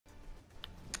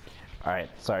Alright,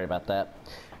 sorry about that.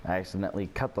 I accidentally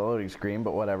cut the loading screen,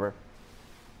 but whatever.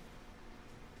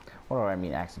 What do I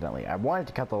mean accidentally? I wanted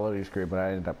to cut the loading screen, but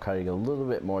I ended up cutting a little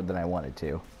bit more than I wanted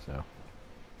to, so.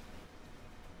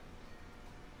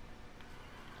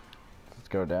 Let's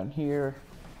go down here.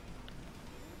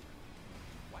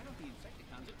 Why don't the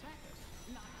Decepticons attack us?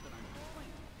 Not that I'm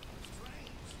complaining.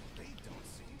 Strange. They don't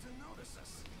seem to notice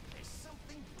us. There's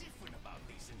something different about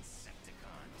these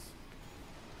Decepticons.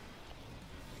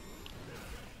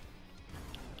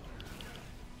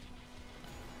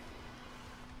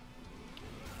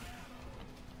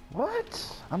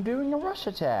 What? I'm doing a rush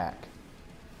attack.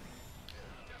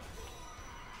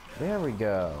 There we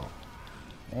go.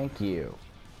 Thank you.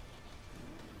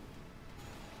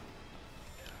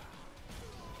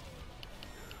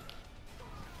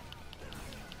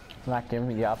 It's not giving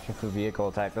me the option for vehicle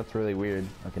attack. That's really weird.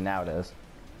 Okay, now it is.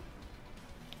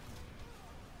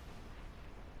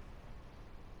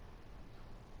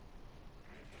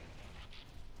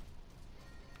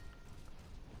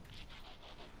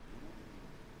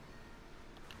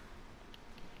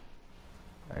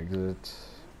 Exit.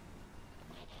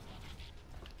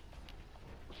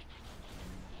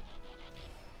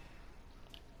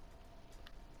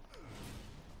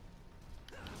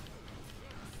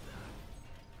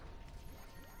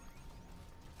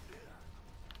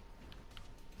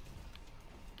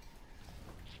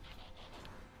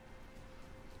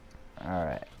 All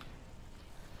right.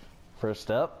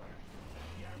 First up.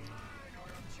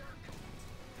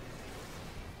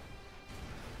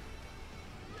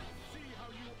 See how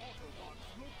you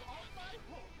Autobots look off my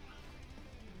hook.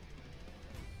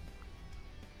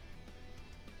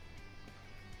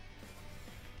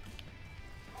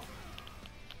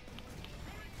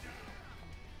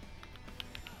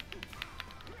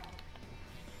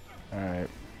 All right.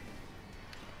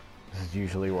 This is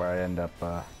usually where I end up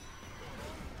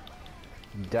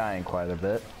dying quite a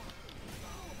bit.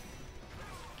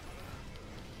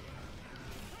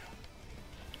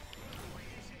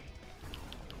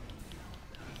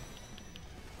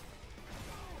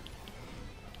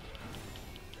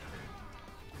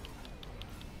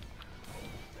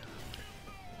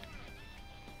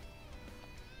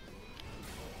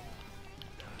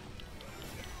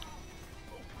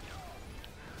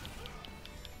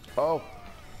 Oh!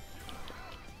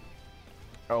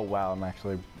 Oh wow, I'm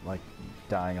actually, like,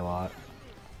 dying a lot.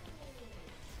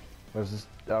 What is this?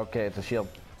 Okay, it's a shield.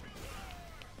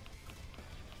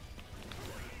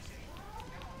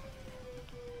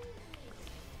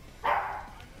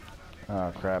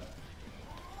 Oh crap.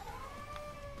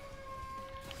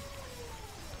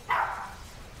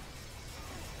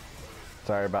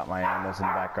 Sorry about my animals in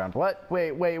the background. What?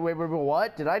 Wait,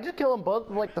 what? Did I just kill them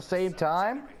both at, like, the same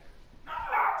time?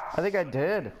 I think I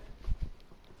did.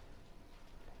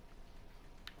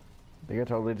 I think I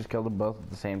totally just killed them both at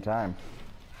the same time.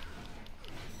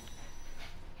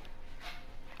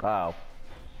 Oh.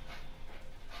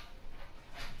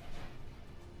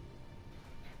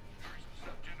 First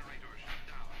sub-generator shut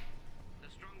down. The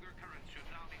stronger currents should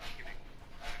now be weakening.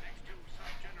 The next two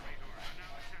sub-generators are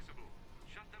now accessible.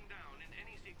 Shut them down in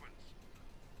any sequence.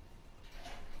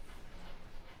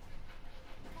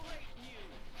 Great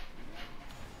news!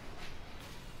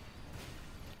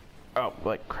 Oh,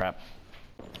 like crap.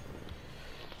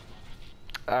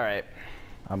 Alright.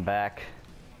 I'm back.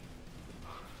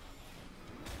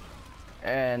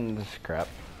 And this crap.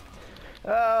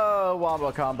 Oh,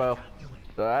 wombo combo.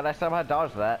 And I somehow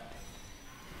dodged that.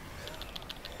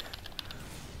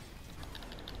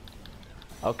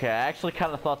 Okay, I actually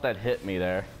kind of thought that hit me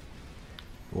there.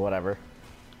 Whatever.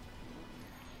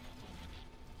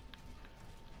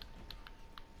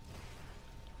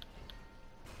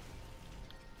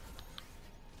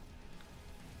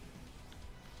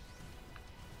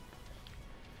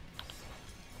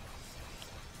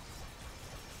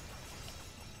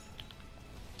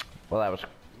 Well,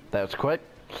 that was quick.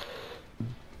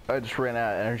 I just ran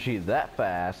out of energy that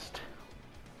fast.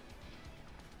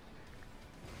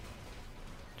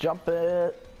 Jump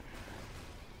it.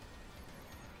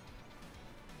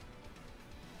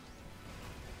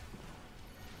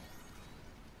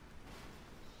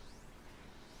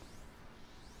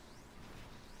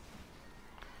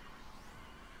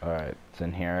 All right, it's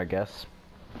in here, I guess.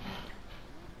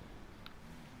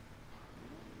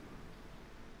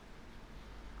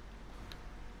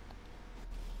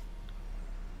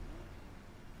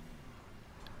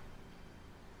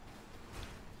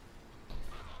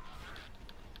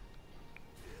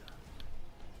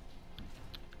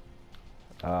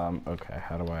 Okay,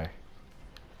 how do I?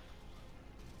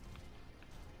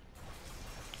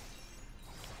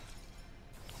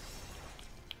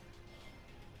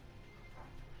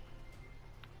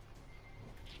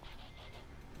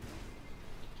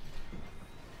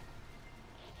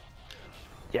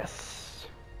 Yes.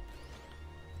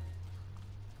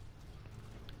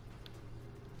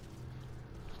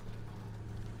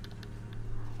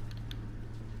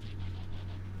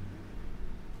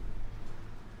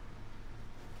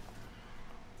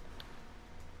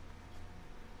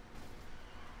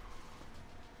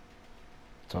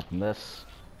 Let's open this.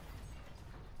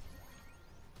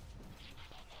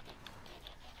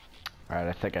 Alright,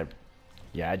 I think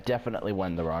I definitely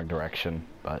went the wrong direction,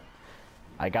 but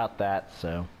I got that,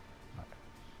 so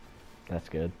that's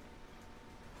good.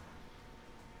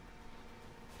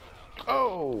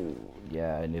 Oh,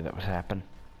 yeah, I knew that would happen.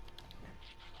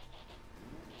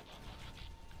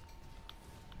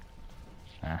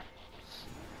 It's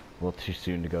a little too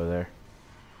soon to go there.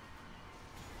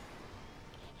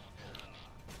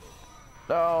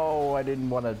 Oh, I didn't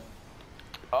want to.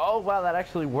 Oh, wow, that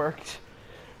actually worked.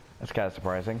 That's kind of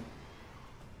surprising.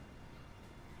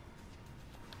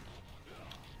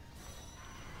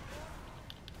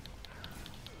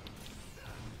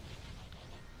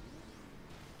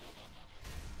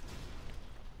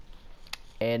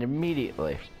 And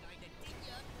immediately.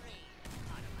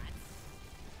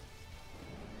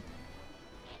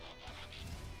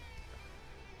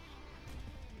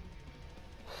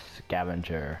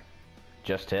 Scavenger.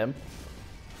 Just him?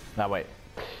 No, wait.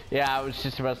 Yeah, I was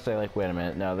just about to say, like, wait a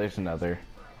minute. No, there's another.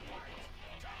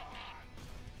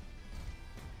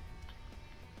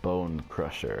 Bone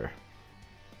Crusher.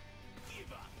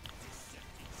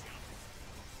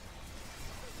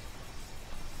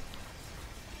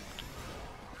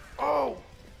 Oh!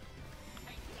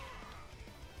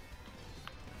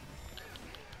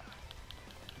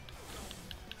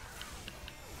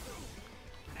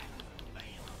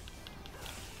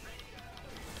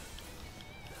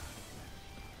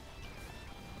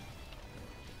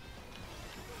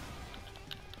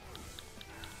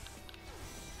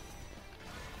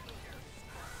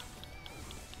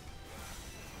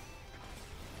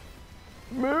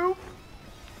 Move!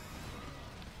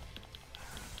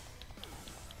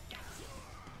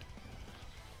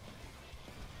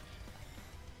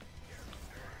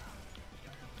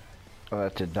 Oh,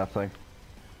 that did nothing.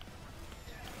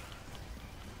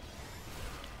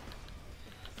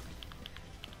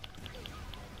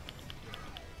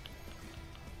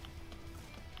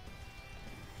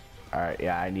 Alright,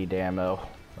 yeah, I need ammo.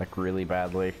 Like, really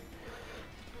badly.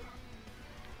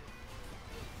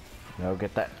 No,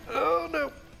 get that. Oh,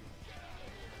 no!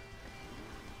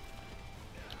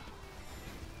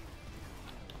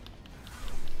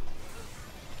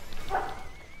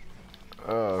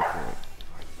 Oh, great.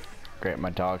 Great,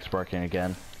 my dog's barking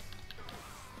again.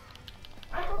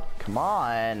 Come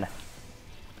on!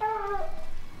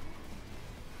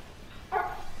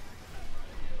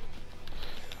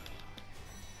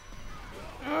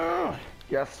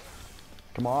 Yes!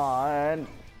 Come on!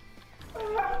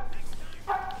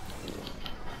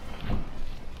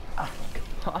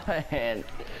 Come on!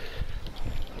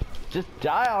 Just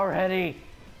die already!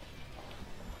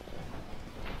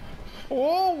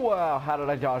 Oh, wow! How did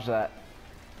I dodge that?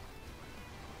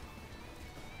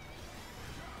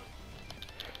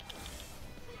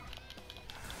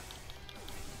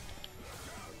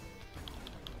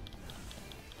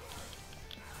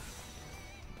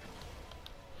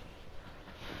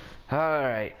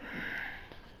 Alright.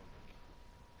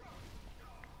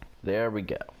 There we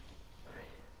go.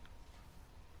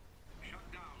 Shut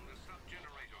down the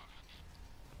sub-generator.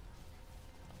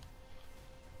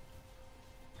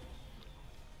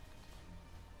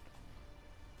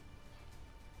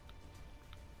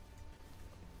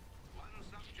 One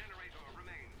sub-generator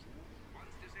remains.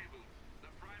 Once disabled, the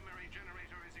primary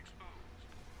generator is exposed.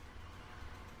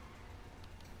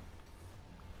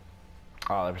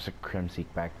 Oh, there was a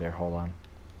Crimseek back there. Hold on.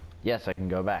 Yes, I can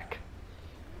go back.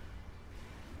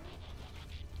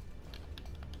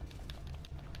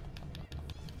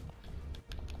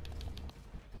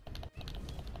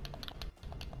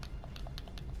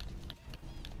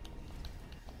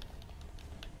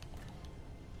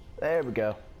 There we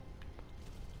go.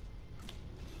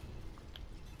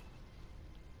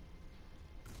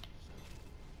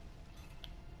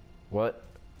 What?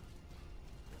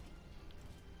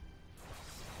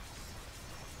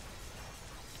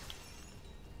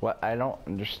 What? I don't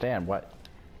understand. What?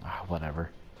 Ah,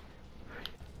 whatever.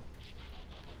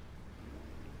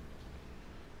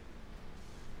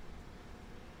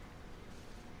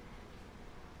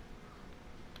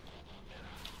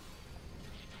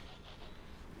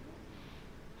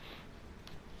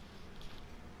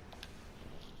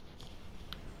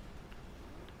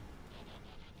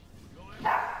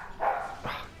 How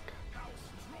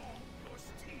strong your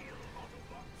steel,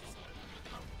 Autobots?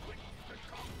 How quick the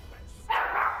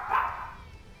conquest?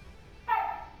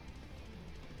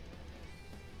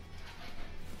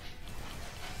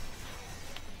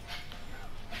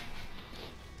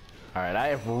 Alright, I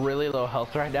have really low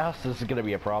health right now, so this is gonna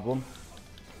be a problem.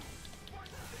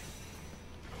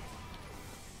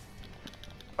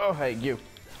 Oh, hey, you.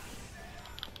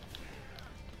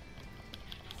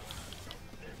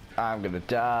 I'm gonna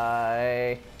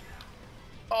die.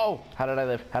 Oh, how did I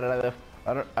live? How did I live?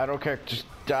 I don't care. Just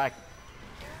die.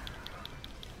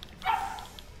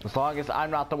 As long as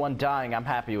I'm not the one dying, I'm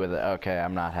happy with it. Okay,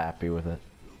 I'm not happy with it.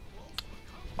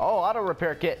 Oh, auto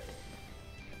repair kit.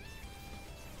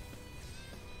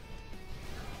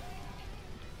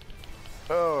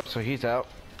 Oh, so he's out.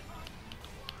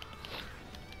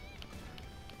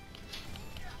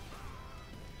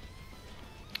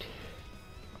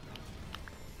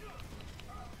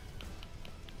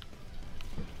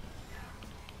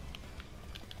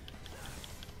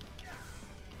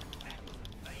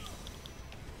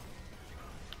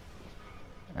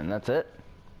 And that's it.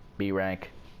 B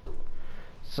rank.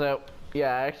 So, yeah,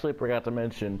 I actually forgot to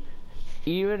mention,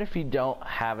 even if you don't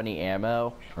have any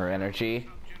ammo or energy,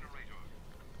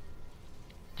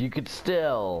 you could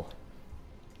still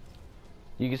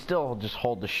just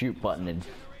hold the shoot button and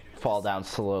fall down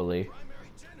slowly. Primary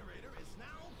generator is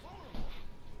now vulnerable.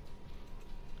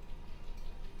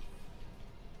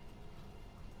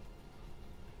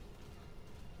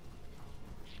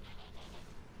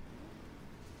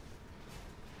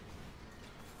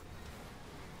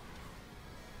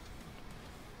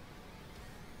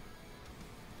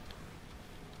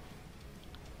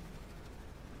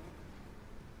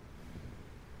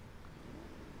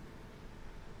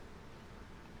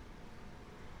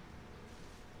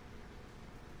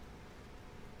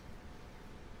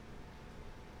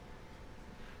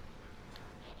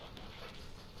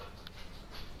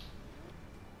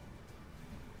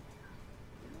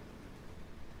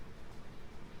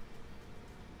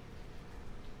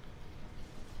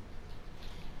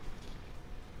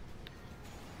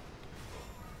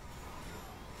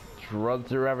 Run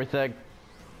through everything.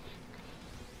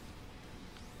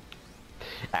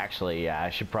 Actually, yeah, I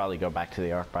should probably go back to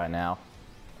the Ark by now.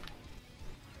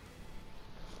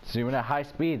 Zooming at high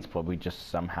speeds, but we just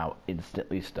somehow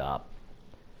instantly stop.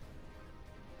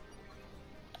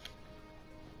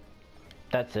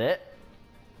 That's it?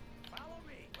 Follow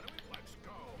me. Let's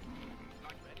go.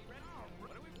 Not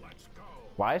ready, let's go.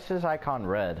 Why is his icon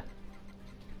red?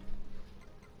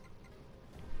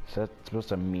 Is that supposed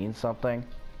to mean something?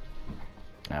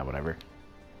 Ah, whatever.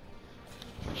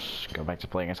 Just go back to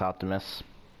playing as Optimus.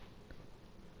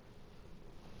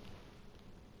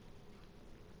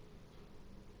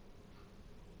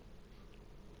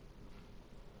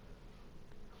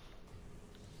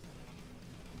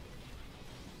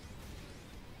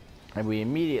 And we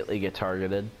immediately get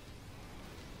targeted.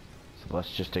 So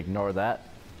let's just ignore that.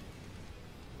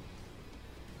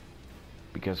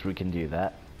 Because we can do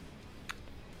that.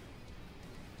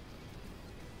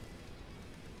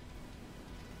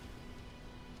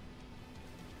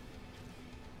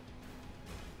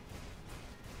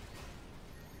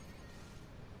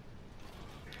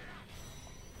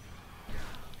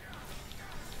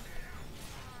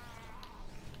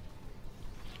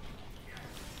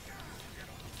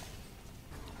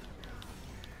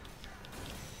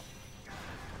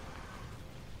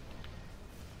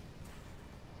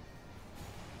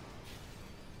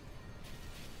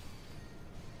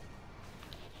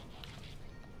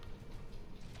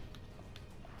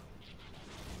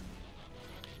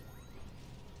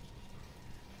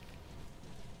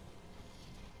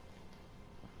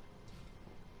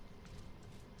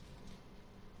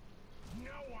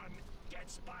 No one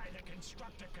gets by the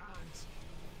Constructicons.